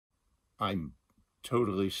I'm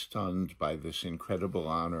totally stunned by this incredible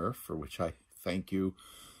honor, for which I thank you.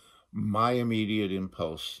 My immediate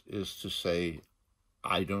impulse is to say,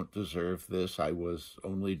 I don't deserve this. I was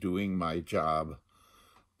only doing my job.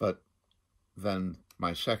 But then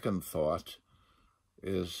my second thought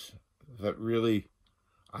is that really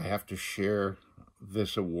I have to share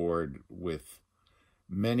this award with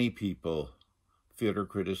many people. Theater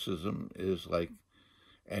criticism is like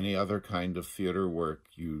any other kind of theater work.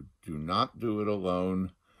 You do not do it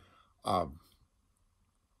alone.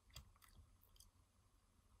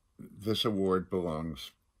 This award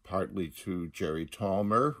belongs partly to Jerry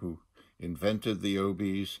Tallmer, who invented the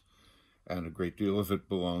Obies, and a great deal of it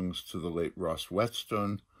belongs to the late Ross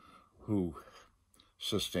Whetstone, who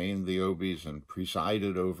sustained the Obies and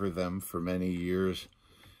presided over them for many years,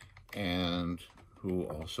 and who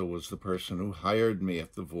also was the person who hired me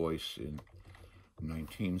at The Voice in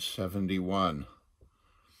 1971.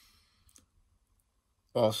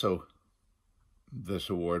 Also, this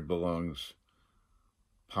award belongs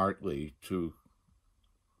partly to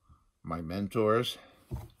my mentors,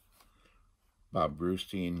 Bob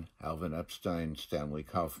Brustein, Alvin Epstein, Stanley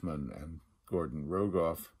Kaufman, and Gordon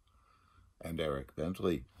Rogoff, and Eric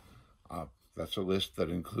Bentley. That's a list that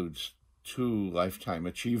includes 2 Lifetime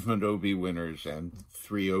Achievement Obie winners and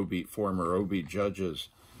 3 former Obie judges.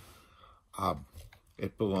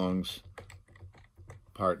 It belongs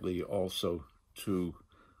partly also to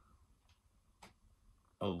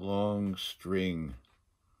a long string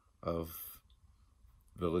of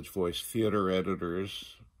Village Voice theater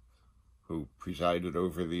editors who presided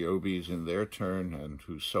over the Obies in their turn and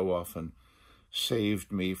who so often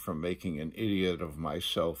saved me from making an idiot of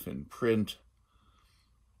myself in print.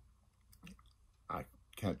 I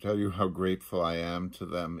can't tell you how grateful I am to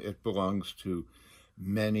them. It belongs to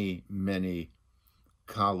many, many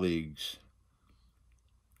colleagues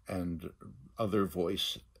and other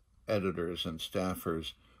voice editors and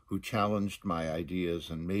staffers who challenged my ideas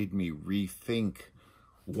and made me rethink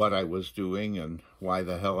what I was doing and why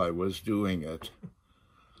the hell I was doing it.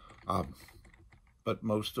 But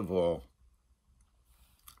most of all,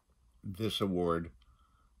 this award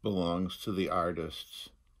belongs to the artists,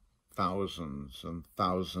 thousands and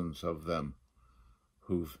thousands of them,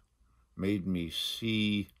 who've made me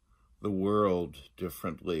see the world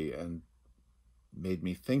differently and made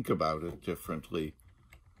me think about it differently.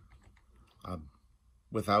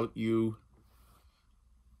 Without you,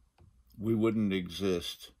 we wouldn't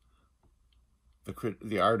exist.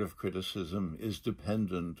 The art of criticism is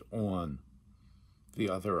dependent on the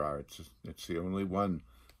other arts. It's the only one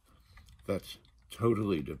that's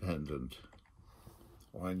totally dependent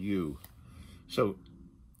on you. So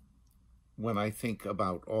when I think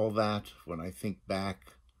about all that, when I think back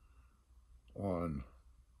on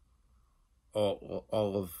all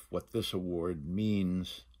of what this award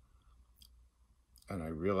means, and I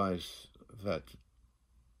realize that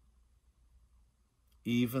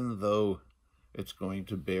even though it's going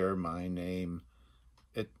to bear my name,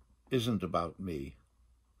 it isn't about me.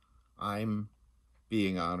 I'm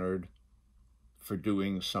being honored for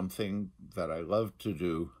doing something that I love to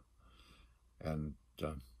do, and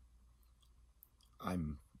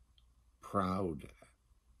I'm proud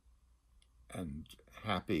and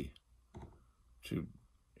happy to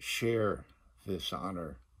share this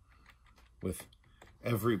honor with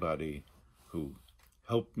everybody who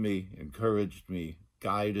helped me, encouraged me,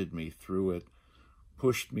 guided me through it,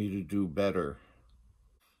 pushed me to do better.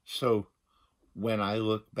 So when I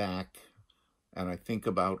look back and I think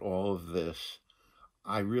about all of this,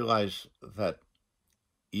 I realize that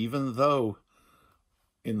even though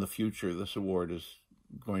in the future this award is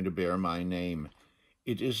going to bear my name,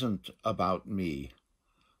 it isn't about me.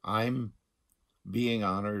 I'm being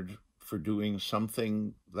honored for doing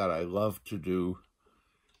something that I love to do,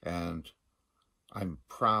 and I'm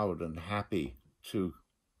proud and happy to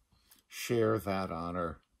share that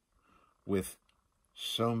honor with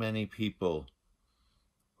so many people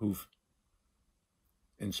who've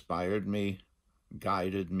inspired me,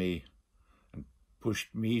 guided me, and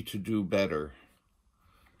pushed me to do better.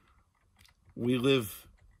 We live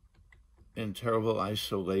in terrible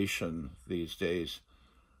isolation these days.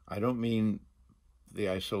 I don't mean the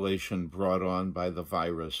isolation brought on by the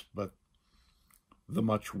virus, but the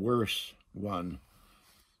much worse one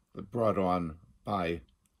brought on by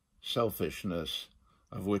selfishness,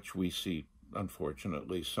 of which we see,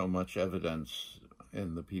 unfortunately, so much evidence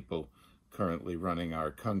in the people currently running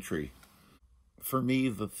our country. For me,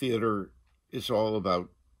 the theater is all about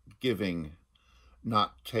giving,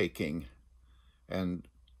 not taking. And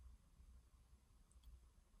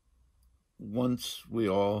once we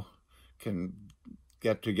all can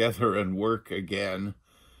get together and work again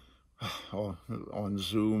on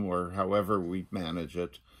Zoom or however we manage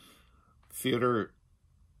it. Theater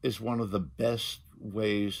is one of the best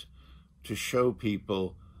ways to show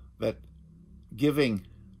people that giving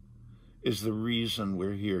is the reason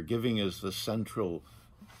we're here. Giving is the central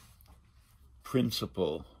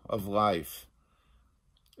principle of life.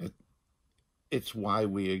 It's why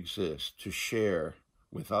we exist, to share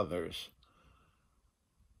with others.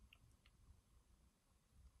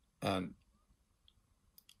 And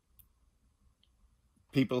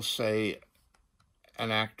people say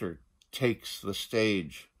an actor takes the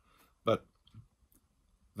stage, but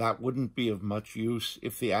that wouldn't be of much use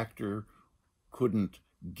if the actor couldn't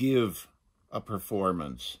give a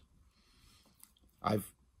performance.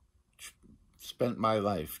 I've spent my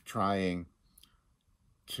life trying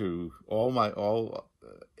to,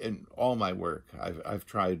 in all my work, I've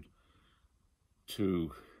tried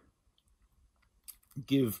to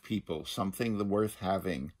give people something worth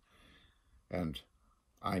having, and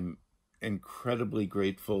I'm incredibly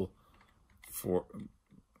grateful for,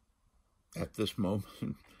 at this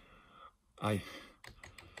moment, I'm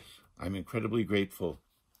incredibly grateful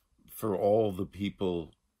for all the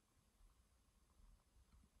people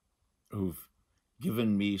who've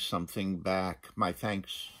given me something back. My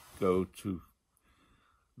thanks go to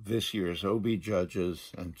this year's Obie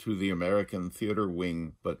judges and to the American Theater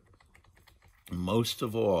Wing, but most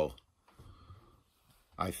of all,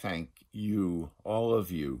 I thank you, all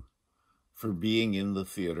of you, for being in the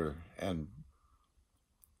theater and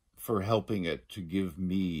for helping it to give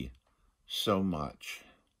me so much.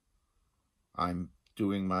 I'm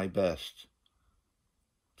doing my best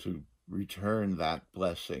to return that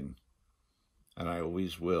blessing, and I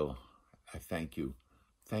always will. I thank you.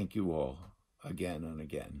 Thank you all again and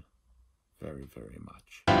again very, very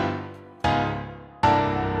much.